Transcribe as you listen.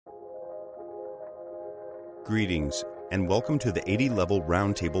Greetings, and welcome to the 80 Level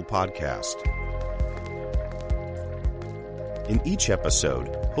Roundtable podcast. In each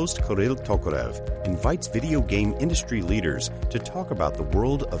episode, host Kirill Tokarev invites video game industry leaders to talk about the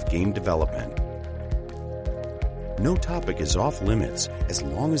world of game development. No topic is off limits as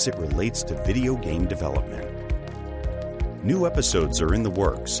long as it relates to video game development. New episodes are in the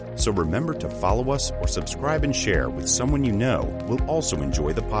works, so remember to follow us or subscribe and share with someone you know will also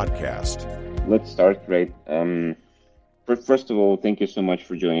enjoy the podcast. Let's start, right? First of all, thank you so much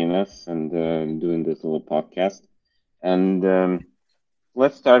for joining us and doing this little podcast. And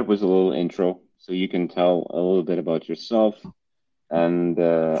let's start with a little intro so you can tell a little bit about yourself and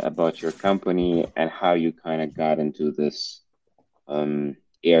about your company and how you kind of got into this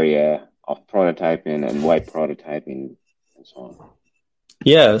area of prototyping and why prototyping and so on.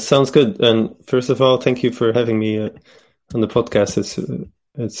 Yeah, sounds good. And first of all, thank you for having me on the podcast.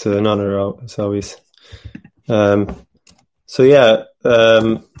 It's an honor, as always. So you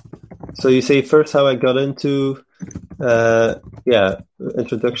say first how I got into,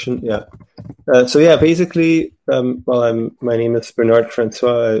 introduction. Basically, my name is Bernard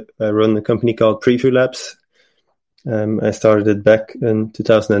Francois. I run a company called Preview Labs. I started it back in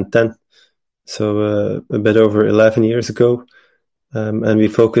 2010, so a bit over 11 years ago. And we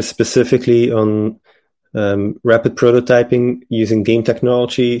focus specifically on rapid prototyping using game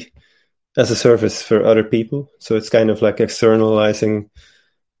technology as a service for other people. So it's kind of like externalizing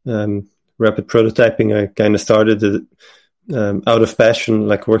rapid prototyping. I kind of started it out of passion,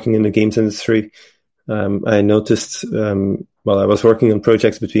 like working in the games industry. I noticed while I was working on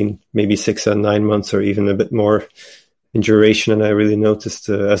projects between maybe 6 and 9 months or even a bit more in duration, and I really noticed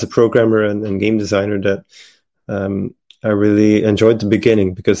as a programmer and game designer that I really enjoyed the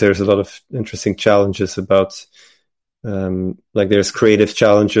beginning because there's a lot of interesting challenges about, there's creative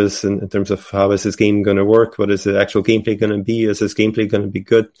challenges in terms of how is this game going to work? What is the actual gameplay going to be? Is this gameplay going to be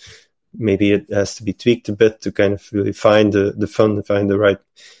good? Maybe it has to be tweaked a bit to kind of really find the fun, to find the right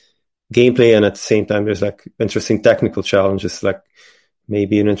gameplay. And at the same time, there's like interesting technical challenges, like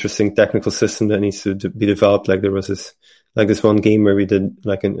maybe an interesting technical system that needs to be developed. Like there was this one game where we did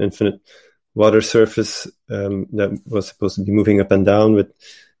like an infinite water surface that was supposed to be moving up and down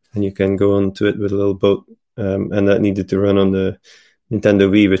and you can go onto it with a little boat, and that needed to run on the Nintendo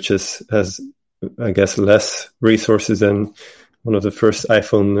Wii, which has I guess less resources than one of the first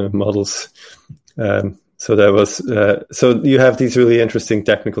iPhone models. So that was so you have these really interesting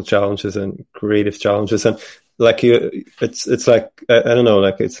technical challenges and creative challenges, and it's like I don't know,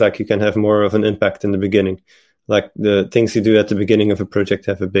 like it's like you can have more of an impact in the beginning. Like the things you do at the beginning of a project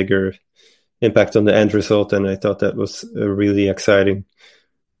have a bigger impact on the end result, and I thought that was a really exciting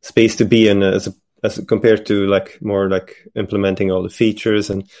space to be in as compared to like more like implementing all the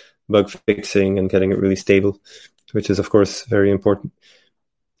features and bug fixing and getting it really stable, which is of course very important.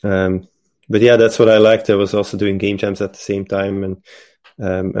 But yeah, that's what I liked. I was also doing game jams at the same time, and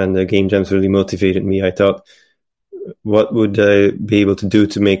the game jams really motivated me. I thought, what would I be able to do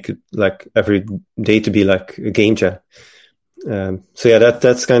to make like every day to be like a game jam?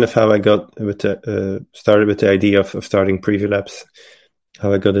 That's kind of how I got started with the idea of starting Preview Labs,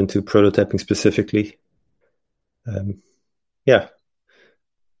 how I got into prototyping specifically. So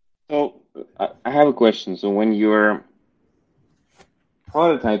I have a question. So when you're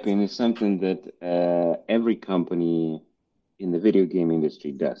prototyping is something that every company in the video game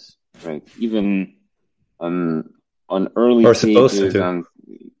industry does, right? Even on early or stages, supposed to.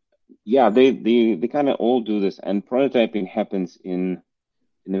 They kind of all do this, and prototyping happens in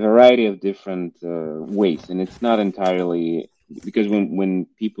a variety of different ways, and it's not entirely because when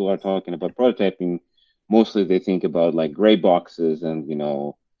people are talking about prototyping, mostly they think about like gray boxes and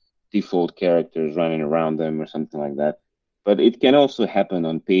default characters running around them or something like that. But it can also happen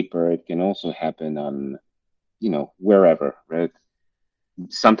on paper. It can also happen on wherever, right?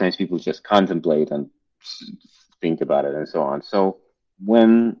 Sometimes people just contemplate and think about it and so on. So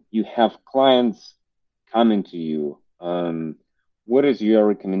when you have clients coming to you, what is your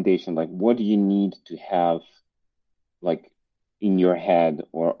recommendation? Like, what do you need to have, like, in your head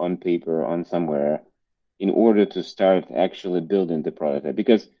or on paper, on somewhere, in order to start actually building the prototype?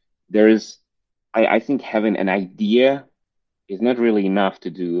 Because I think having an idea is not really enough to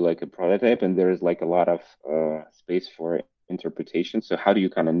do like a prototype, and there is like a lot of space for interpretation. So how do you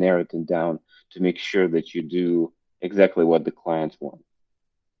kind of narrow it down to make sure that you do exactly what the clients want?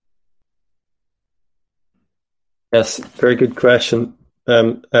 Yes, very good question.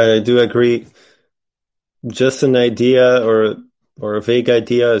 I do agree. Just an idea or a vague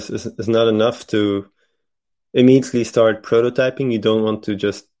idea is not enough to immediately start prototyping. You don't want to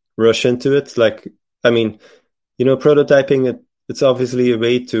just rush into it. Like I mean, prototyping, it's obviously a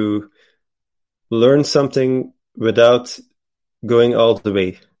way to learn something without going all the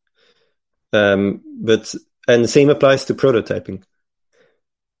way. And the same applies to prototyping.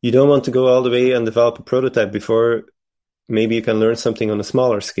 You don't want to go all the way and develop a prototype before maybe you can learn something on a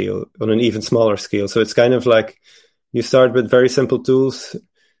smaller scale, on an even smaller scale. So it's kind of like you start with very simple tools.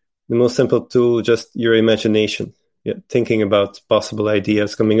 The most simple tool, just your imagination. Yeah, thinking about possible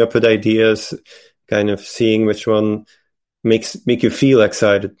ideas, coming up with ideas, kind of seeing which one make you feel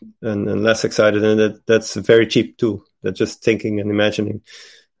excited and less excited. And that's a very cheap tool. That's just thinking and imagining.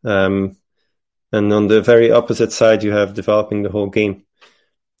 And on the very opposite side, you have developing the whole game.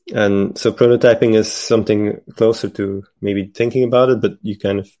 And so prototyping is something closer to maybe thinking about it, but you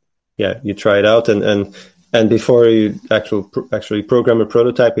kind of, you try it out. And before you actually program a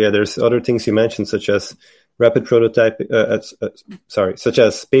prototype, there's other things you mentioned, such as rapid prototyping, such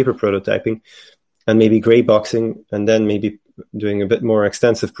as paper prototyping, and maybe gray boxing, and then maybe doing a bit more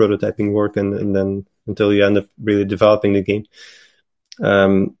extensive prototyping work, and then until you end up really developing the game.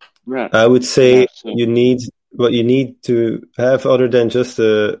 Right. I would say what you need to have, other than just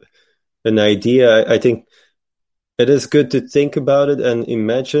an idea. I think it is good to think about it and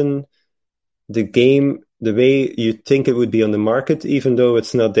imagine the game the way you think it would be on the market, even though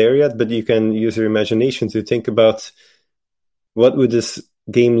it's not there yet. But you can use your imagination to think about what would this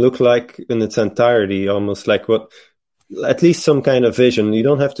game look like in its entirety, almost like at least some kind of vision. You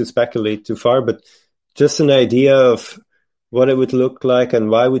don't have to speculate too far, but just an idea of what it would look like and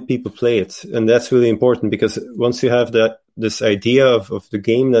why would people play it. And that's really important, because once you have this idea of the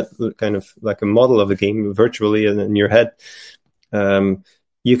game, that kind of like a model of the game virtually in your head,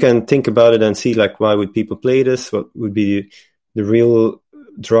 you can think about it and see, like, why would people play this? What would be the real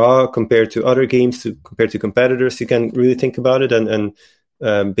draw compared to other games, compared to competitors? You can really think about it and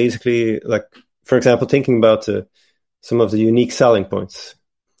basically, like, for example, thinking about some of the unique selling points.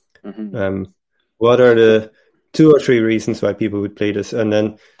 Mm-hmm. What are the 2 or 3 reasons why people would play this, and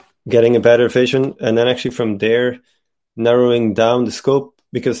then getting a better vision, and then actually from there narrowing down the scope,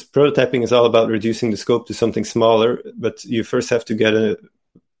 because prototyping is all about reducing the scope to something smaller, but you first have to get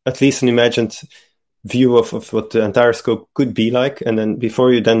at least an imagined view of what the entire scope could be like, and then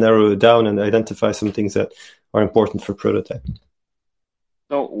before you then narrow it down and identify some things that are important for prototyping.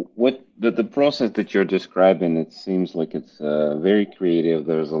 So what the process that you're describing, it seems like it's very creative.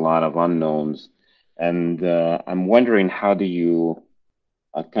 There's a lot of unknowns. And I'm wondering, how do you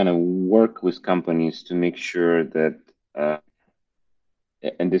kind of work with companies to make sure that,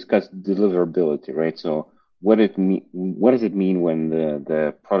 and discuss deliverability, right? So what does it mean when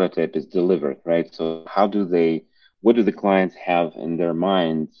the prototype is delivered, right? So what do the clients have in their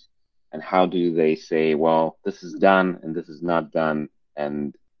minds, and how do they say, well, this is done and this is not done,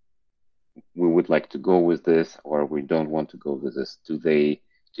 and we would like to go with this, or we don't want to go with this? Do they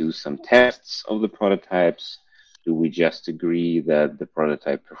do some tests of the prototypes? Do we just agree that the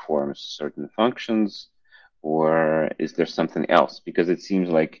prototype performs certain functions, or is there something else? Because it seems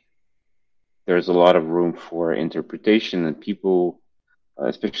like there's a lot of room for interpretation, and people,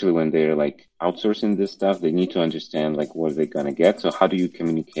 especially when they're like outsourcing this stuff, they need to understand like what they're going to get. So how do you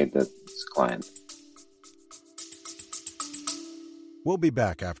communicate that to this client? We'll be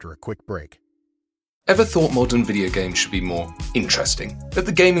back after a quick break. Ever thought modern video games should be more interesting? At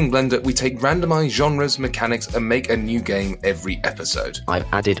the Gaming Blender, we take randomized genres, mechanics, and make a new game every episode.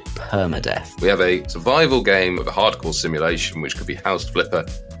 I've added permadeath. We have a survival game of a hardcore simulation, which could be House Flipper,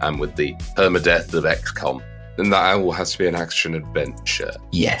 and with the permadeath of XCOM. And that all has to be an action-adventure.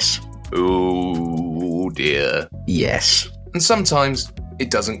 Yes. Oh dear. Yes. And sometimes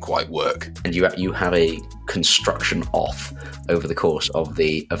it doesn't quite work. And you have a construction off over the course of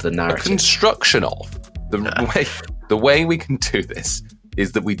the narrative. A construction off. The way we can do this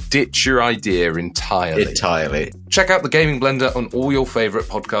is that we ditch your idea entirely. Entirely. Check out the Gaming Blender on all your favourite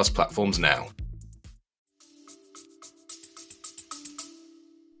podcast platforms now.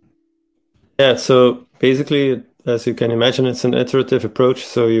 Yeah, so basically, as you can imagine, it's an iterative approach.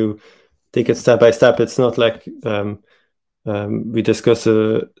 So you take it step by step. It's not like we discuss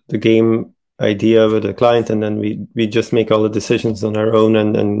the game idea with a client, and then we just make all the decisions on our own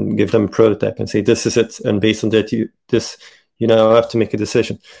and give them a prototype and say, this is it. And based on that, you now have to make a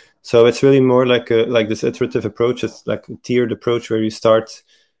decision. So it's really more like this iterative approach. It's like a tiered approach where you start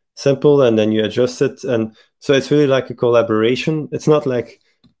simple and then you adjust it. And so it's really like a collaboration. It's not like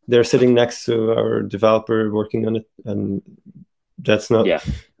they're sitting next to our developer working on it, and that's not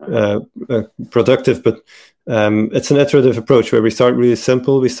productive. But it's an iterative approach where we start really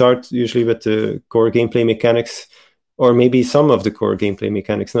simple. We start usually with the core gameplay mechanics or maybe some of the core gameplay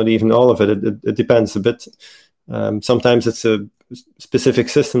mechanics, not even all of it. It depends a bit. Sometimes it's a specific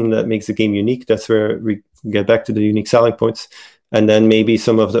system that makes the game unique. That's where we get back to the unique selling points. And then maybe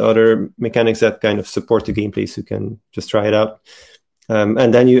some of the other mechanics that kind of support the gameplay, so you can just try it out.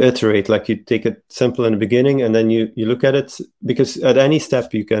 And then you iterate, like you take it simple in the beginning, and then you look at it, because at any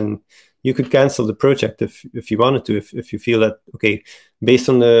step you could cancel the project if you wanted to, if you feel that, okay, based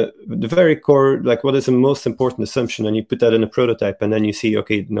on the very core, like what is the most important assumption, and you put that in a prototype, and then you see,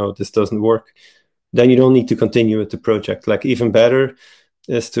 okay, no, this doesn't work, then you don't need to continue with the project. Like, even better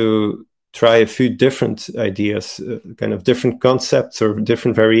is to try a few different ideas, kind of different concepts or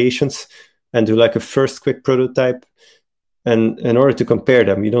different variations, and do like a first quick prototype. And in order to compare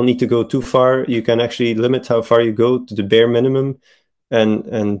them, you don't need to go too far. You can actually limit how far you go to the bare minimum,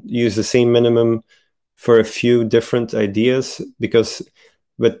 and use the same minimum for a few different ideas, because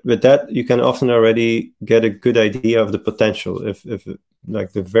with that you can often already get a good idea of the potential. If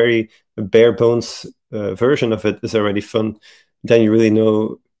like the very bare bones version of it is already fun, then you really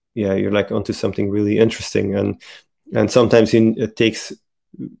know, yeah, you're like onto something really interesting. And sometimes it takes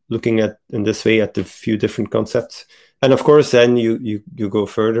looking at in this way at the few different concepts. And of course, then you go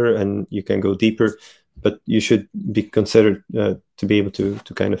further and you can go deeper, but you should be considered to be able to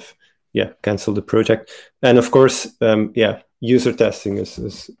kind of, cancel the project. And of course, user testing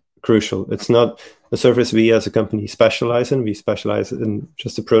is crucial. It's not a service we as a company specialize in. We specialize in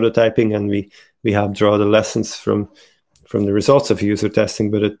just the prototyping, and we help draw the lessons from the results of user testing.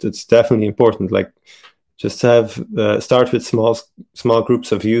 But it's definitely important. Like, just have start with small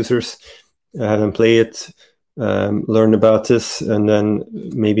groups of users, have them play it. Learn about this, and then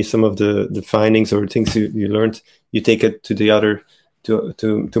maybe some of the findings or things you learned, you take it to the other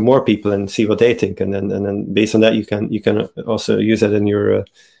to more people and see what they think, and then based on that you can also use that in your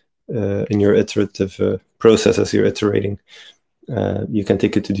iterative process. As you're iterating, you can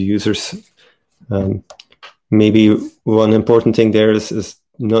take it to the users. Maybe one important thing there is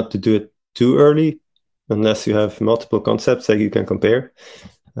not to do it too early, unless you have multiple concepts that you can compare.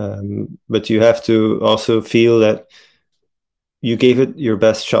 But you have to also feel that you gave it your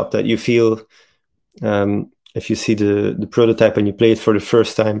best shot, that you feel, if you see the prototype and you play it for the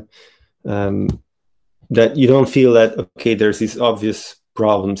first time, that you don't feel that, okay, there's these obvious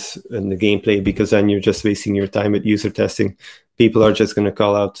problems in the gameplay, because then you're just wasting your time with user testing. People are just going to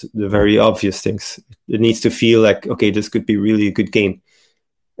call out the very obvious things. It needs to feel like, okay, this could be really a good game.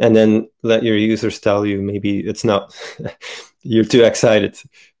 And then let your users tell you maybe it's not. You're too excited,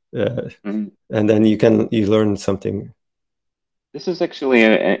 and then you learn something. This is actually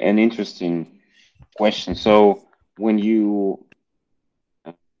an interesting question. So when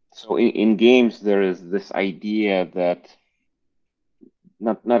in games there is this idea that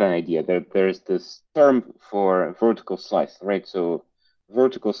not an idea. There's this term for vertical slice, right? So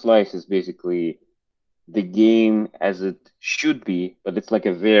vertical slice is basically the game as it should be, but it's like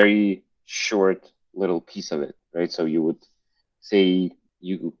a very short little piece of it, right? So you would say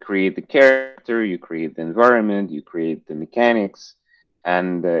you create the character, you create the environment, you create the mechanics,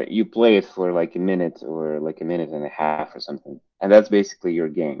 and you play it for like a minute or like a minute and a half or something. And that's basically your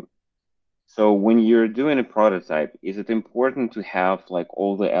game. So when you're doing a prototype, is it important to have like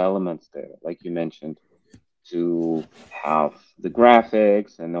all the elements there, like you mentioned, to have the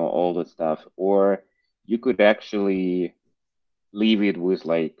graphics and all the stuff? Or you could actually leave it with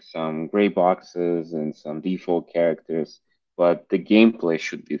like some gray boxes and some default characters, but the gameplay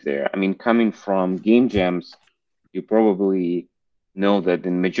should be there. I mean, coming from game jams, you probably know that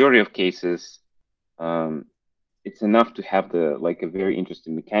in majority of cases, it's enough to have a very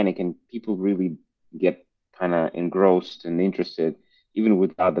interesting mechanic, and people really get kind of engrossed and interested even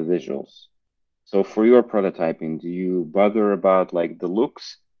without the visuals. So for your prototyping, do you bother about like the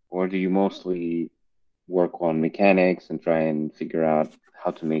looks, or do you mostly work on mechanics and try and figure out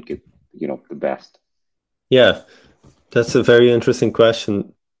how to make it, the best? Yeah, that's a very interesting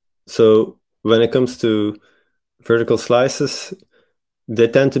question. So when it comes to vertical slices, they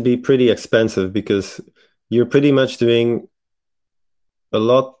tend to be pretty expensive, because you're pretty much doing a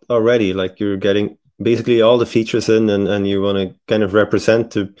lot already. Like, you're getting basically all the features in, and you want to kind of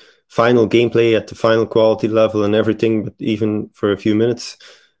represent the final gameplay at the final quality level and everything, but even for a few minutes.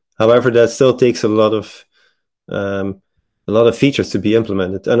 However, that still takes a lot of features to be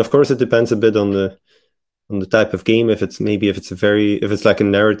implemented. And of course, it depends a bit on the type of game. If it's like a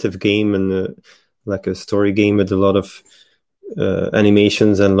narrative game and like a story game with a lot of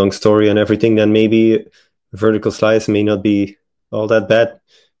animations and long story and everything, then maybe vertical slice may not be all that bad,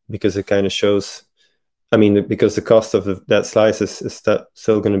 because it kind of shows I mean, because the cost of that slice is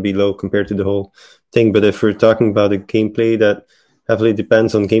still going to be low compared to the whole thing. But if we're talking about a gameplay that heavily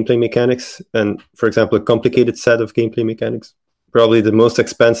depends on gameplay mechanics, and for example, a complicated set of gameplay mechanics, probably the most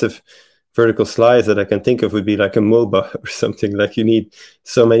expensive vertical slice that I can think of would be like a MOBA or something. Like you need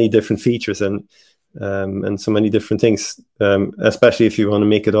so many different features and so many different things, especially if you want to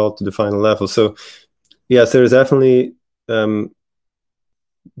make it all to the final level. So yes, there's definitely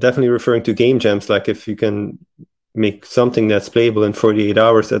referring to game jams. Like if you can make something that's playable in 48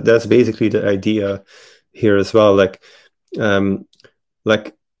 hours, that's basically the idea here as well. Like I'm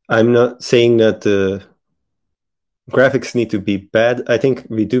not saying that the graphics need to be bad. I think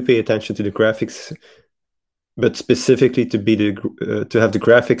we do pay attention to the graphics, but specifically to have the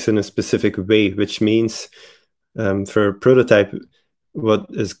graphics in a specific way, which means for a prototype, what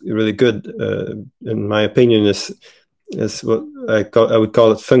is really good, in my opinion, is what I would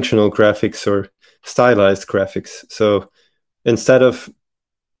call it functional graphics or stylized graphics. So instead of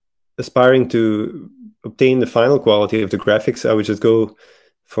aspiring to obtain the final quality of the graphics, I would just go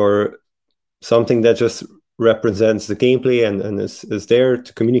for something that just represents the gameplay and is there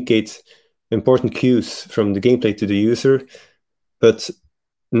to communicate important cues from the gameplay to the user, but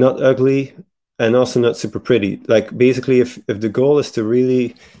not ugly and also not super pretty. Like basically, if the goal is to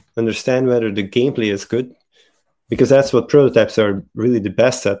really understand whether the gameplay is good, because that's what prototypes are really the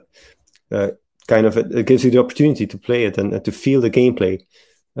best at, it gives you the opportunity to play it and to feel the gameplay.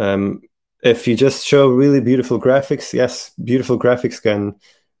 If you just show really beautiful graphics, yes, beautiful graphics can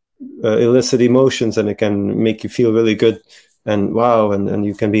elicit emotions and it can make you feel really good and wow, and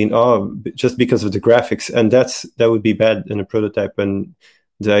you can be in awe just because of the graphics, and that would be bad in a prototype. And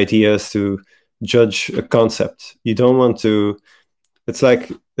the idea is to judge a concept. You don't want to. It's like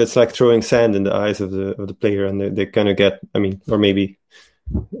throwing sand in the eyes of the player, and they kind of get. I mean, or maybe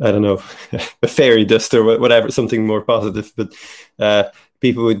I don't know, a fairy dust or whatever, something more positive. But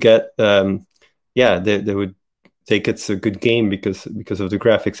people would get, they would think it's a good game because of the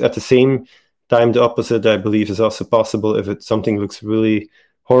graphics. At the same time, the opposite, I believe, is also possible. If something looks really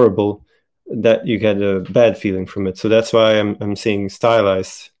horrible, that you get a bad feeling from it. So that's why I'm saying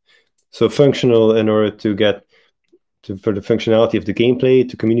stylized. So functional in order for the functionality of the gameplay,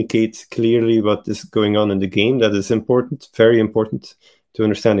 to communicate clearly what is going on in the game. That is important, very important, to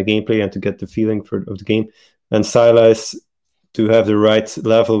understand the gameplay and to get the feeling of the game. And stylized to have the right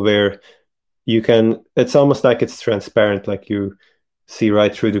level where you can, it's almost like it's transparent, like you see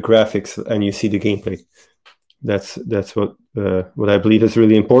right through the graphics and you see the gameplay. That's what I believe is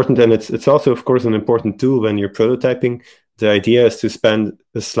really important. And it's also, of course, an important tool when you're prototyping. The idea is to spend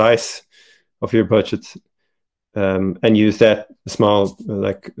a slice of your budget and use that small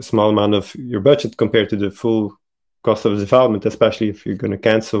amount of your budget compared to the full cost of development, especially if you're going to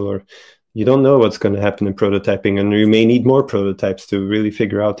cancel or you don't know what's going to happen in prototyping, and you may need more prototypes to really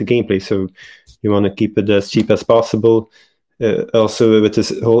figure out the gameplay. So you want to keep it as cheap as possible. Also, with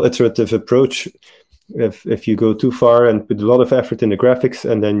this whole iterative approach, if you go too far and put a lot of effort in the graphics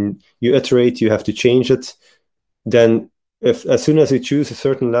and then you iterate, you have to change it. Then, as soon as you choose a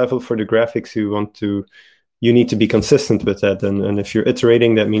certain level for the graphics, you need to be consistent with that. And if you're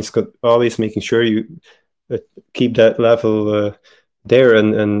iterating, that means always making sure you keep that level there.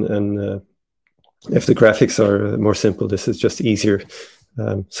 And if the graphics are more simple, this is just easier.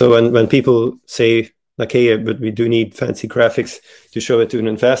 So when people say like, hey, but we do need fancy graphics to show it to an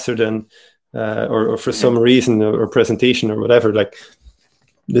investor, then or for some reason or presentation or whatever, like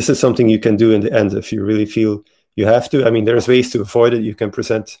this is something you can do in the end if you really feel you have to. I mean, there's ways to avoid it. You can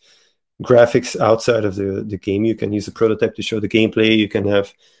present graphics outside of the game. You can use a prototype to show the gameplay. You can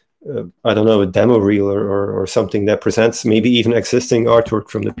have a demo reel or something that presents maybe even existing artwork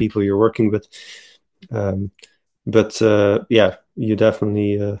from the people you're working with. You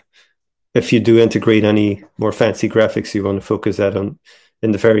definitely, if you do integrate any more fancy graphics, you want to focus that on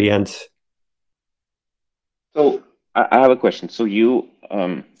in the very end. So I have a question. So you,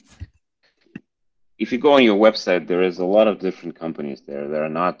 if you go on your website, there is a lot of different companies there. There are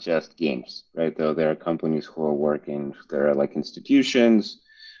not just games, right? There are companies who are working. There are like institutions,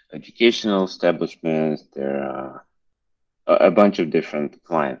 educational establishments. There are a bunch of different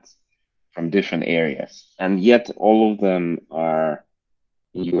clients from different areas, and yet all of them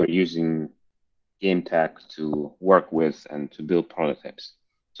you are using game tech to work with and to build prototypes.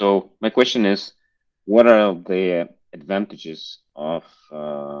 So my question is, what are the advantages of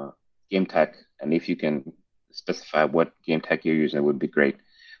game tech? And if you can specify what game tech you're using, it would be great.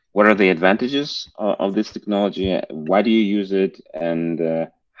 What are the advantages of this technology? Why do you use it? And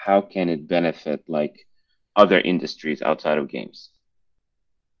how can it benefit like other industries outside of games?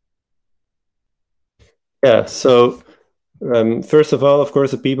 Yeah. So first of all, of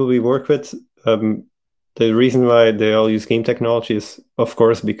course, the people we work with, the reason why they all use game technology is, of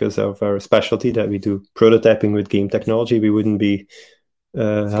course, because of our specialty that we do prototyping with game technology. We wouldn't be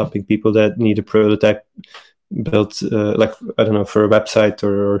helping people that need a prototype built, like, I don't know, for a website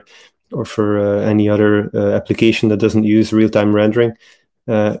or for any other application that doesn't use real-time rendering.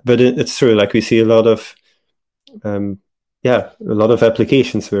 But it's true, like we see a lot of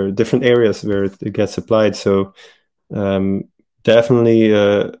applications where different areas where it gets applied. So definitely,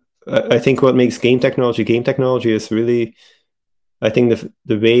 I think what makes game technology is really, I think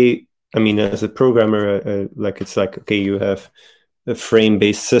the way, I mean, as a programmer, like it's like, okay, you have a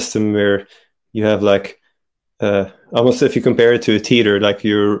frame-based system where you have like almost, if you compare it to a theater, like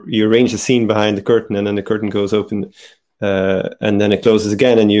you arrange the scene behind the curtain, and then the curtain goes open, and then it closes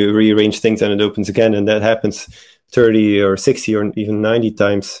again, and you rearrange things and it opens again, and that happens 30 or 60 or even 90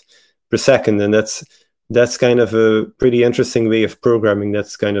 times per second, and that's kind of a pretty interesting way of programming.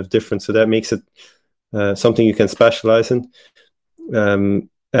 That's kind of different, so that makes it something you can specialize in,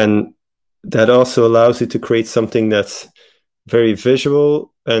 and that also allows you to create something that's very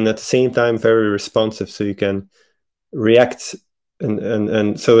visual and at the same time very responsive, so you can react,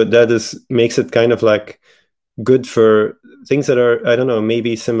 and so that makes it kind of like good for things that are, I don't know,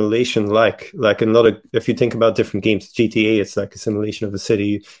 maybe simulation like a lot of, if you think about different games, GTA, it's like a simulation of a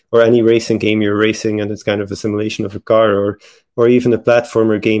city, or any racing game, you're racing and it's kind of a simulation of a car, or even a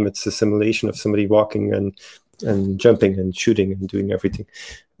platformer game, it's a simulation of somebody walking and jumping and shooting and doing everything,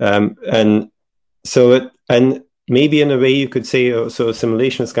 and so maybe in a way you could say, so a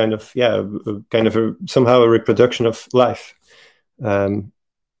simulation is kind of somehow a reproduction of life.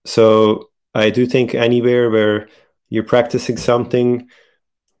 So I do think anywhere where you're practicing something,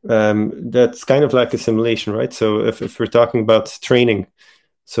 that's kind of like a simulation, right? So if we're talking about training,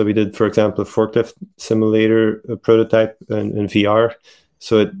 so we did, for example, a forklift simulator, a prototype in VR.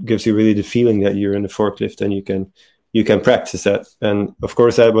 So it gives you really the feeling that you're in a forklift, and you can practice that. And of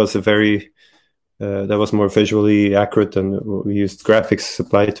course, that was that was more visually accurate, and we used graphics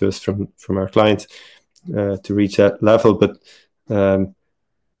supplied to us from our clients to reach that level.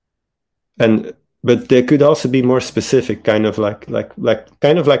 But there could also be more specific, kind of like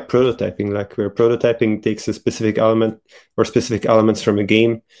prototyping, like where prototyping takes a specific element or specific elements from a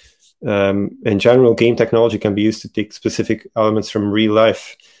game. In general, game technology can be used to take specific elements from real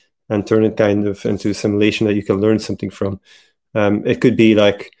life and turn it kind of into a simulation that you can learn something from. It could be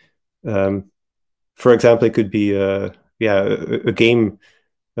like, for example, it could be a game,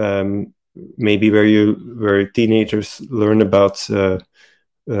 maybe where teenagers learn about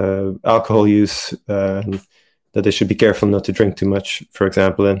alcohol use, and that they should be careful not to drink too much, for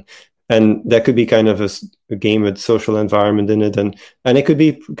example, and that could be kind of a game with social environment in it, and it could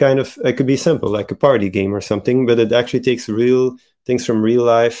be simple, like a party game or something, but it actually takes real things from real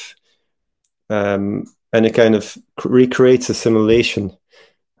life, and it kind of recreates a simulation.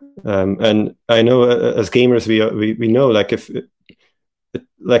 And I know as gamers we know, like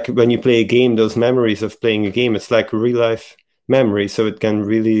like when you play a game, those memories of playing a game, it's like real life memory, so it can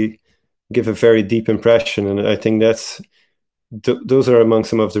really give a very deep impression. And I think those are among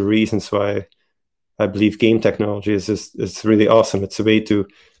some of the reasons why I believe game technology is really awesome. It's a way to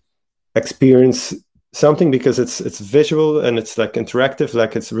experience something because it's visual and it's like interactive,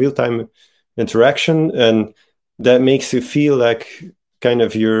 like it's real-time interaction, and that makes you feel like kind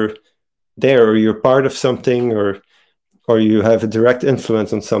of you're there, or you're part of something, or you have a direct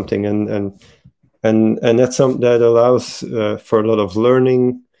influence on something, and that's something that allows for a lot of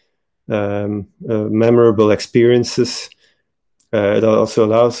learning, memorable experiences. It also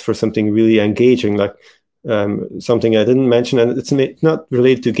allows for something really engaging, like something I didn't mention, and it's not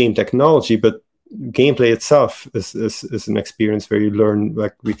related to game technology, but gameplay itself is an experience where you learn.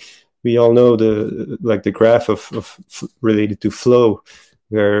 Like we all know the graph of related to flow,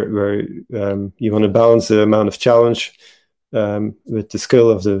 where you want to balance the amount of challenge with the skill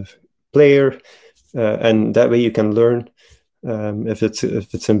of the player, and that way you can learn if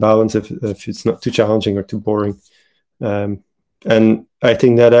it's in balance, if it's not too challenging or too boring, and I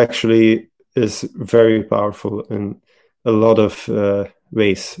think that actually is very powerful in a lot of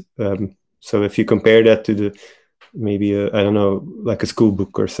ways. So if you compare that to maybe I don't know, like a school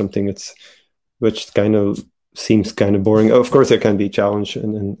book or something, which kind of seems kind of boring. Of course, there can be challenge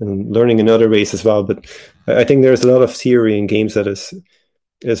and learning in other ways as well, but I think there's a lot of theory in games that is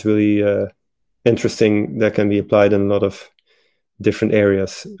really interesting, that can be applied in a lot of different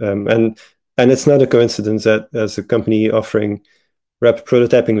areas. And it's not a coincidence that as a company offering rapid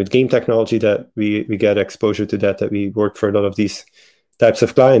prototyping with game technology, that we get exposure to that we work for a lot of these types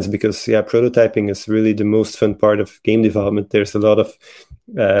of clients, because prototyping is really the most fun part of game development. There's a lot of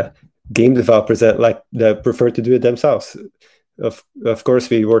game developers that prefer to do it themselves. Of course,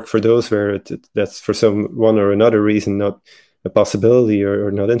 we work for those where that's for some one or another reason not a possibility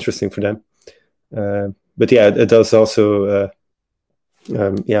or not interesting for them. But it does also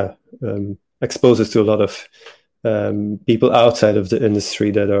expose us to a lot of people outside of the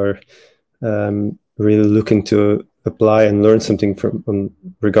industry that are really looking to apply and learn something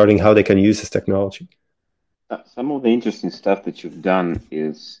regarding how they can use this technology. Some of the interesting stuff that you've done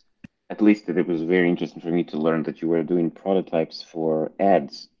is, at least that it was very interesting for me to learn, that you were doing prototypes for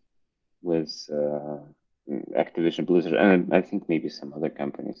ads with Activision Blizzard, and I think maybe some other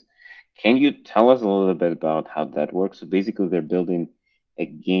companies. Can you tell us a little bit about how that works? So basically, they're building a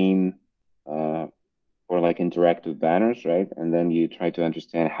game for like interactive banners, right? And then you try to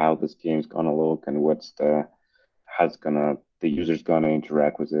understand how this game is gonna look and the user's gonna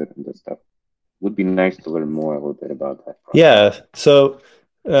interact with it and that stuff. Would be nice to learn more a little bit about that process. Yeah. So,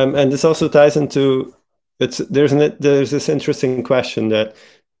 and this also ties into there's this interesting question that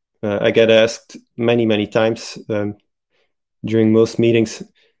I get asked many times during most meetings,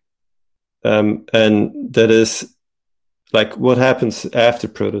 and that is like, what happens after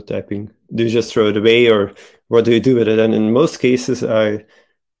prototyping? Do you just throw it away, or what do you do with it? And in most cases,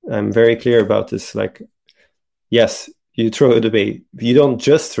 I'm very clear about this. Like, yes, you throw it away. You don't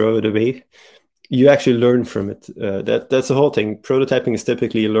just throw it away. You actually learn from it. That's the whole thing. Prototyping is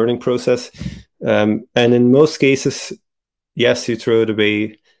typically a learning process. And in most cases, yes, you throw it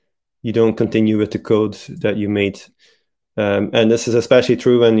away. You don't continue with the code that you made. And this is especially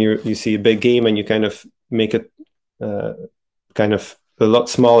true when you see a big game and you kind of make it kind of a lot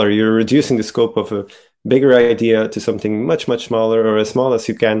smaller. You're reducing the scope of a bigger idea to something much smaller, or as small as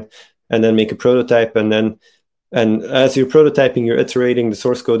you can, and then make a prototype. And as you're prototyping, you're iterating, the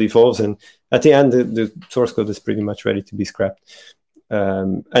source code evolves, and at the end, the source code is pretty much ready to be scrapped.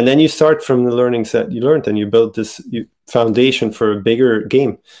 And then you start from the learnings that you learned, and you build this foundation for a bigger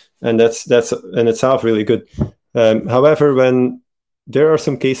game. And that's in itself really good. However, when there are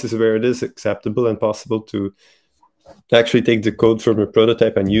some cases where it is acceptable and possible to actually take the code from a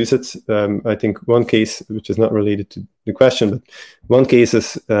prototype and use it. I think one case, which is not related to the question, but one case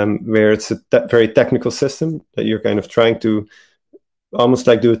is where it's a very technical system that you're kind of trying to almost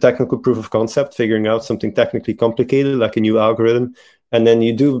like do a technical proof of concept, figuring out something technically complicated, like a new algorithm. And then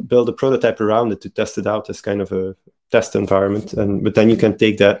you do build a prototype around it to test it out as kind of a test environment. But then you can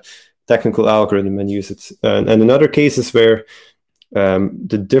take that technical algorithm and use it. And in other cases where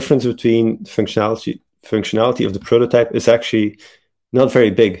the difference between functionality of the prototype is actually not very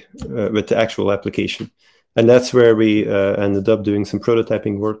big with the actual application. And that's where we ended up doing some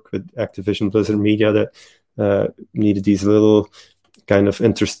prototyping work with Activision Blizzard Media that needed these little kind of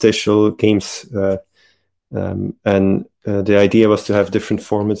interstitial games. And the idea was to have different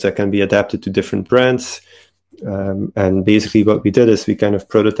formats that can be adapted to different brands. And basically what we did is we kind of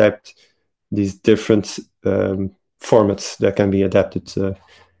prototyped these different formats that can be adapted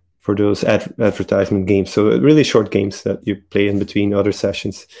for those advertisement games. So really short games that you play in between other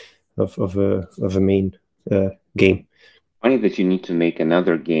sessions of a main game. Funny that you need to make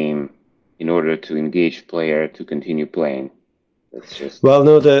another game in order to engage player to continue playing. That's just... Well,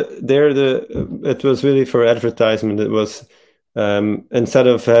 no, it was really for advertisement. It was instead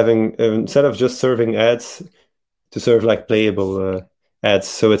of just serving ads, to serve like playable ads.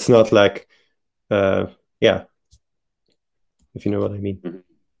 So it's not like if you know what I mean. Mm-hmm.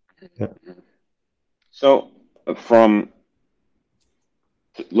 Yeah. So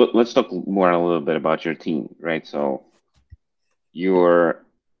let's talk more a little bit about your team, right? So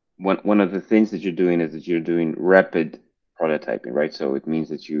one of the things that you're doing is that you're doing rapid prototyping, right? So it means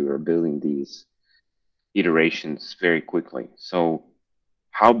that you are building these iterations very quickly. So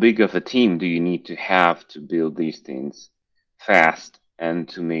how big of a team do you need to have to build these things fast and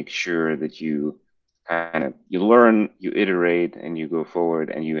to make sure that you learn, you iterate, and you go forward,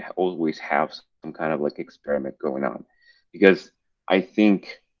 and you always have some kind of like experiment going on? Because I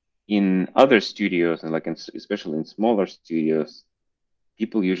think in other studios, and especially in smaller studios,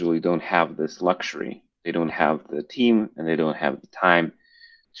 people usually don't have this luxury. They don't have the team, and they don't have the time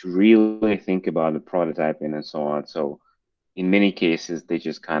to really think about the prototyping and so on. So in many cases, they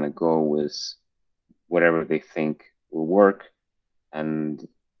just kind of go with whatever they think will work, and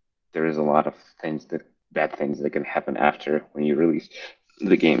there is a lot of bad things that can happen after when you release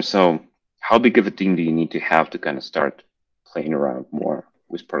the game. So how big of a team do you need to have to kind of start playing around more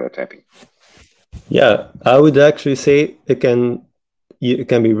with prototyping? Yeah, I would actually say it can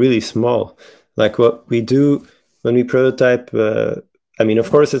be really small. Like what we do when we prototype I mean,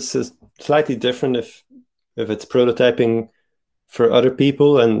 of course, it's slightly different if it's prototyping for other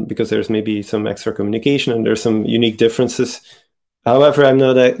people, and because there's maybe some extra communication and there's some unique differences. However, I'm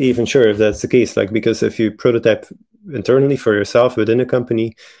not even sure if that's the case. Like, because if you prototype internally for yourself within a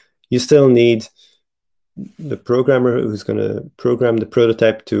company, you still need the programmer who's going to program the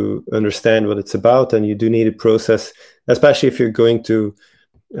prototype to understand what it's about, and you do need a process, especially if you're going to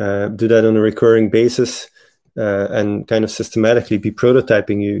do that on a recurring basis and kind of systematically be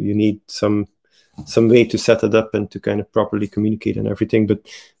prototyping. You need some way to set it up and to kind of properly communicate and everything. But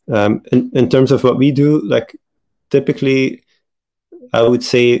in terms of what we do, like typically, I would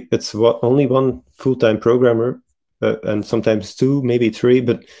say it's only one full-time programmer. And sometimes two, maybe three,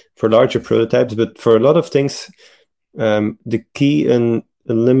 but for larger prototypes. But for a lot of things, the key in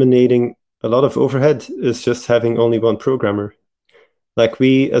eliminating a lot of overhead is just having only one programmer. Like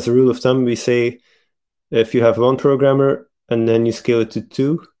we, as a rule of thumb, we say if you have one programmer and then you scale it to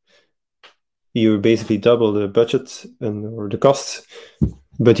two, you basically double the budget or the costs,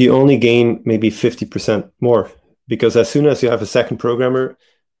 but you only gain maybe 50% more. Because as soon as you have a second programmer,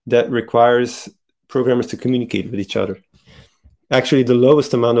 that requires programmers to communicate with each other. Actually, the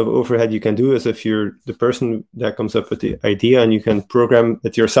lowest amount of overhead you can do is if you're the person that comes up with the idea and you can program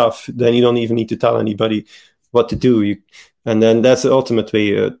it yourself. Then you don't even need to tell anybody what to do. And then that's the ultimate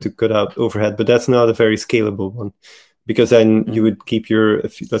way to cut out overhead. But that's not a very scalable one, because then you would keep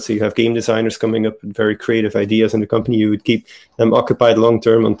let's say you have game designers coming up with very creative ideas in the company, you would keep them occupied long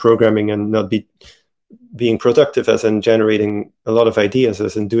term on programming and not being productive, as in generating a lot of ideas,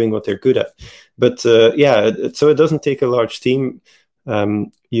 as in doing what they're good at. But so it doesn't take a large team.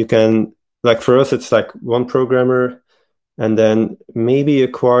 You can, like for us, it's like one programmer and then maybe a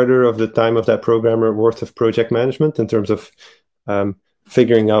quarter of the time of that programmer worth of project management in terms of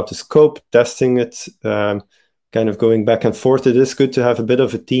figuring out the scope, testing it, kind of going back and forth. It is good to have a bit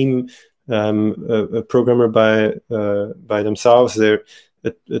of a team, a programmer by themselves.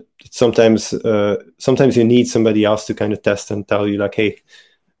 Sometimes you need somebody else to kind of test and tell you like, hey,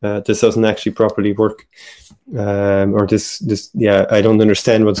 this doesn't actually properly work, or this I don't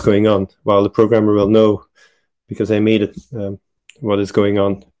understand what's going on, while the programmer will know because I made it what is going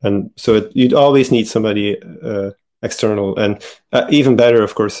on. And so you'd always need somebody external, and even better,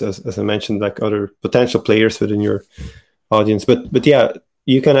 of course, as I mentioned, like other potential players within your audience. But yeah,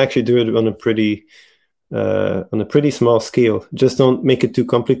 you can actually do it on a pretty small scale. Just don't make it too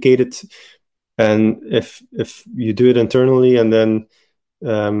complicated. And if you do it internally, and then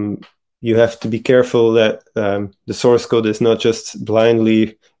you have to be careful that the source code is not just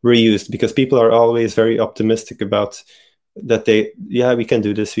blindly reused, because people are always very optimistic about that. We can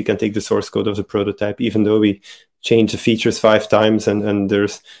do this. We can take the source code of the prototype, even though we change the features 5 times and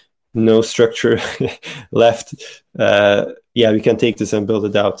there's no structure left. We can take this and build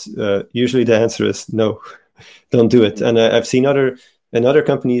it out. Usually the answer is no, don't do it. And I've seen other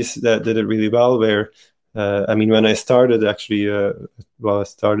companies that did it really well, where, when I started, actually, I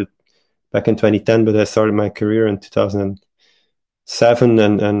started back in 2010, but I started my career in 2007,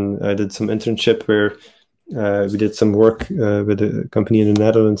 and I did some internship where we did some work with a company in the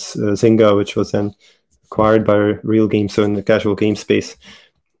Netherlands, Zynga, which was then acquired by Real Games, so in the casual game space.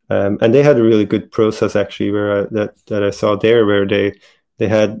 And they had a really good process, actually, where that I saw there, where they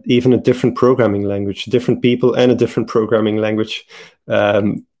had even a different programming language, different people and a different programming language.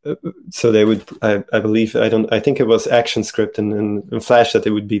 So they would, I think it was ActionScript and Flash that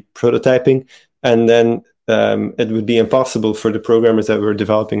they would be prototyping, and then it would be impossible for the programmers that were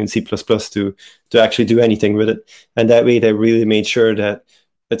developing in C++ to actually do anything with it. And that way they really made sure that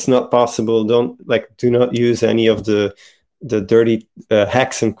it's not possible. Do not use any of the dirty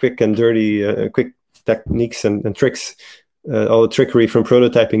hacks and quick techniques and tricks, all the trickery from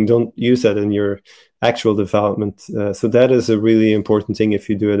prototyping. Don't use that in your actual development. So that is a really important thing if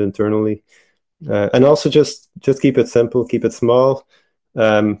you do it internally. And also just keep it simple, keep it small.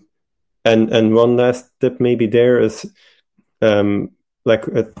 And one last tip maybe there is,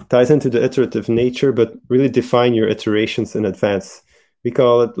 it ties into the iterative nature, but really define your iterations in advance. We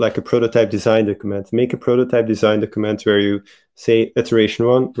call it like a prototype design document. Make a prototype design document where you say, iteration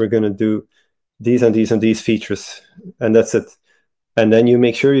 1, we're going to do these and these and these features, and that's it. And then you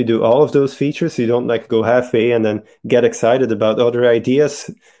make sure you do all of those features. You don't go halfway and then get excited about other ideas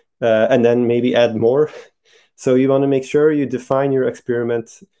and then maybe add more. So you want to make sure you define your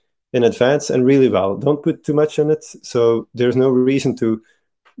experiment in advance and really well. Don't put too much in it. So there's no reason to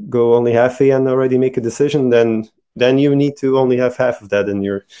go only halfway and already make a decision. Then you need to only have half of that in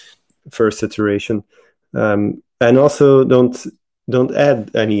your first iteration. And also don't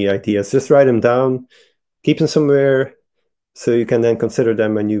add any ideas. Just write them down, keep them somewhere, so you can then consider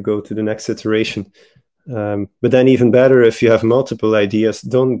them when you go to the next iteration. But then even better, if you have multiple ideas,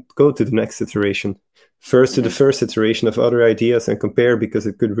 don't go to the next iteration. First to the first iteration of other ideas and compare, because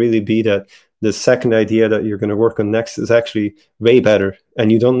it could really be that the second idea that you're going to work on next is actually way better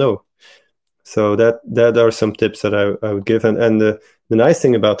and you don't know. So that are some tips that I would give. And the nice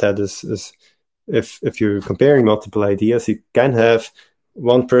thing about that is if you're comparing multiple ideas, you can have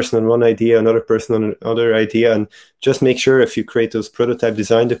one person on one idea, another person on another idea, and just make sure if you create those prototype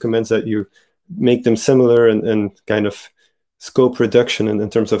design documents that you make them similar and kind of scope reduction in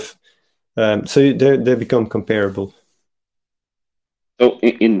terms of so they become comparable. So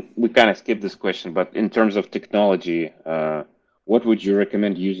we kind of skipped this question, but in terms of technology, what would you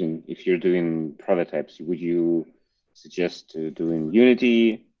recommend using if you're doing prototypes? Would you suggest doing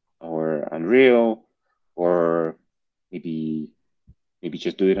Unity or Unreal, or maybe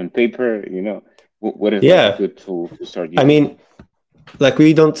just do it on paper? What is like a good tool to start using? I mean, like,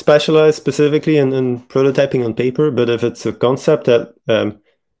 we don't specialize specifically in prototyping on paper, but if it's a concept that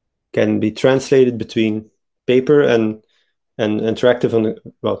can be translated between paper and interactive on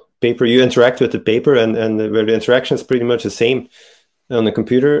paper, you interact with the paper and where the interaction is pretty much the same on the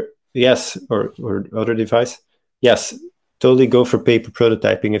computer, yes, or other device, yes, totally go for paper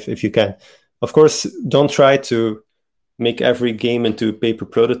prototyping if you can. Of course, don't try to make every game into a paper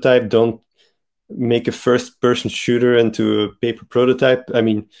prototype. Don't make a first-person shooter into a paper prototype. I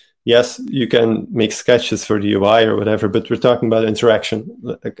mean, yes, you can make sketches for the UI or whatever, but we're talking about interaction,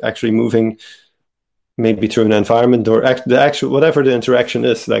 like actually moving maybe through an environment or the actual whatever the interaction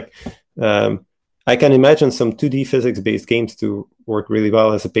is. Like, I can imagine some 2D physics-based games to work really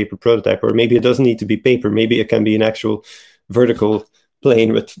well as a paper prototype, or maybe it doesn't need to be paper. Maybe it can be an actual vertical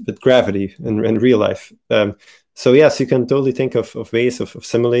plane with gravity in real life. So yes, you can totally think of ways of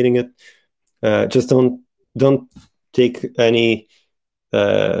simulating it. Just don't take any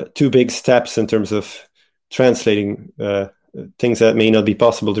too big steps in terms of translating things that may not be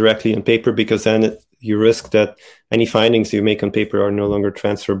possible directly on paper, because then you risk that any findings you make on paper are no longer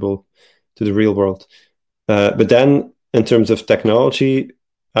transferable to the real world. But then, in terms of technology,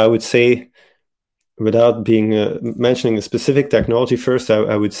 I would say, without being mentioning a specific technology first,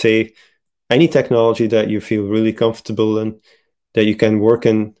 I would say any technology that you feel really comfortable in, that you can work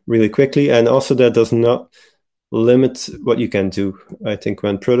in really quickly, and also that does not limit what you can do. I think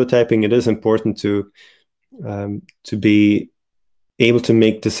when prototyping, it is important to be able to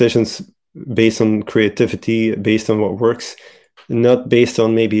make decisions based on creativity, based on what works, not based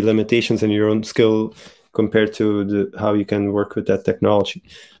on maybe limitations in your own skill compared to how you can work with that technology.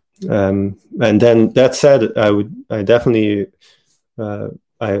 And then that said, I'm definitely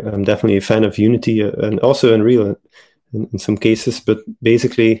a fan of Unity and also Unreal in some cases, but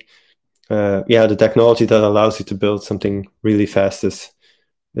basically, the technology that allows you to build something really fast is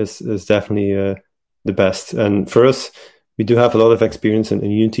definitely the best. And for us, we do have a lot of experience in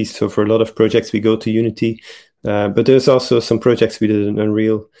Unity, so for a lot of projects we go to Unity, but there's also some projects we did in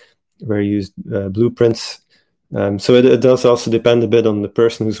Unreal where we used blueprints. So it does also depend a bit on the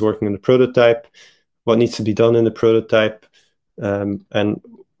person who's working on the prototype, what needs to be done in the prototype, and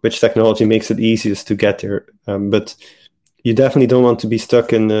which technology makes it easiest to get there. But you definitely don't want to be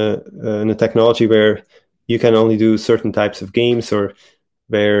stuck in a technology where you can only do certain types of games, or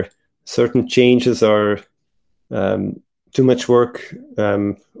where certain changes are too much work,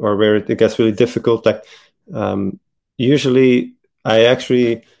 or where it gets really difficult. Like, usually I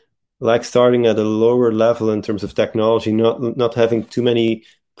actually like starting at a lower level in terms of technology, not having too many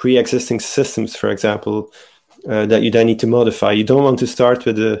pre-existing systems, for example, that you then need to modify. You don't want to start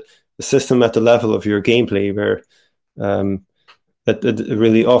with a system at the level of your gameplay, where that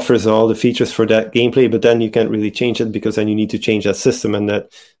really offers all the features for that gameplay, but then you can't really change it, because then you need to change that system, and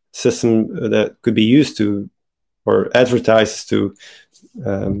that system that could be used to or advertised to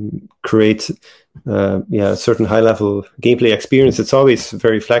create a certain high level gameplay experience. It's always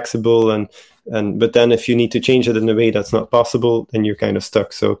very flexible, but then if you need to change it in a way that's not possible, then you're kind of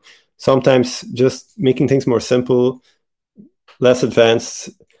stuck. So sometimes just making things more simple, less advanced,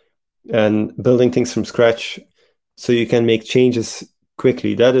 and building things from scratch so you can make changes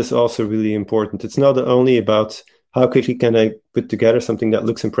quickly, that is also really important. It's not only about how quickly can I put together something that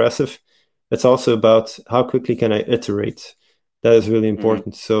looks impressive, it's also about how quickly can I iterate. That is really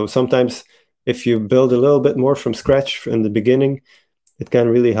important. So sometimes if you build a little bit more from scratch in the beginning, it can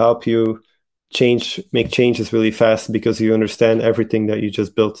really help you make changes really fast, because you understand everything that you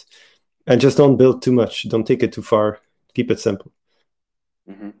just built. And just don't build too much. Don't take it too far. Keep it simple.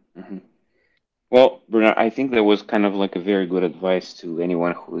 Well, Bernard, I think that was kind of like a very good advice to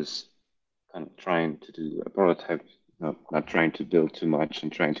anyone who is kind of trying to do a prototype not trying to build too much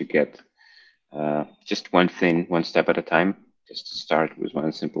and trying to get just one thing, one step at a time. Just to start with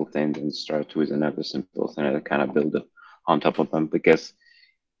one simple thing, then start with another simple thing, and kind of build on top of them. Because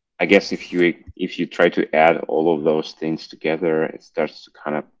I guess if you try to add all of those things together, it starts to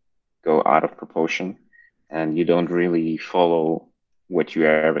kind of go out of proportion, and you don't really follow what you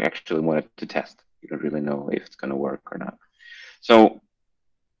actually wanted to test. You don't really know if it's going to work or not. So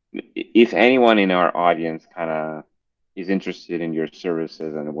if anyone in our audience kind of is interested in your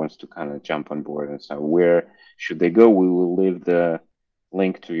services and wants to kind of jump on board, and so where should they go? We will leave the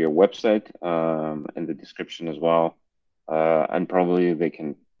link to your website in the description as well. And probably they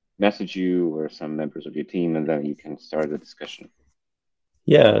can message you or some members of your team, and then you can start the discussion.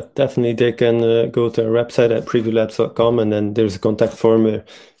 Yeah, definitely. They can go to our website at previewlabs.com, and then there's a contact form where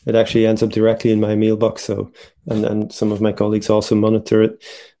it actually ends up directly in my mailbox. So, and then some of my colleagues also monitor it.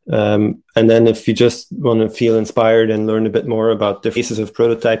 And then if you just want to feel inspired and learn a bit more about the phases of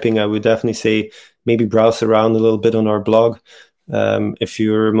prototyping, I would definitely say maybe browse around a little bit on our blog. If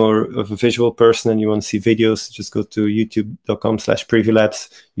you're more of a visual person and you want to see videos, just go to youtube.com/previewlabs.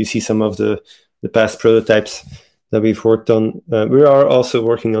 You see some of the past prototypes that we've worked on. We are also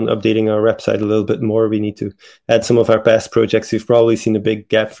working on updating our website a little bit more. We need to add some of our past projects. You've probably seen a big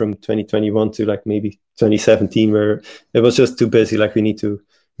gap from 2021 to like maybe 2017, where it was just too busy. Like we need to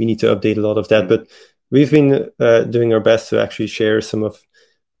update a lot of that. But we've been doing our best to actually share some of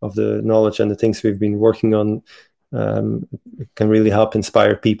the knowledge and the things we've been working on. It can really help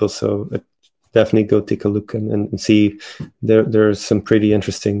inspire people. So definitely go take a look and see. There's some pretty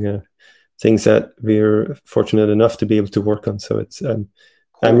interesting things that we're fortunate enough to be able to work on. So it's I'm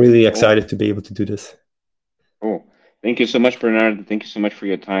really excited to be able to do this. Cool. Thank you so much, Bernard. Thank you so much for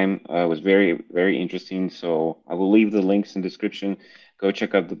your time. It was very, very interesting. So I will leave the links in the description. Go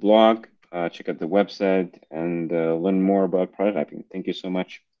check out the blog, check out the website, and learn more about prototyping. Thank you so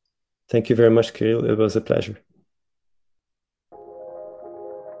much. Thank you very much, Kirill. It was a pleasure.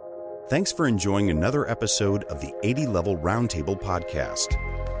 Thanks for enjoying another episode of the 80 Level Roundtable podcast.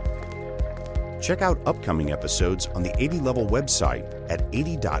 Check out upcoming episodes on the 80 Level website at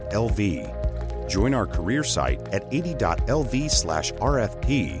 80.lv. Join our career site at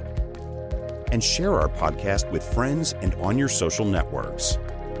 80.lv/RFP. And share our podcast with friends and on your social networks.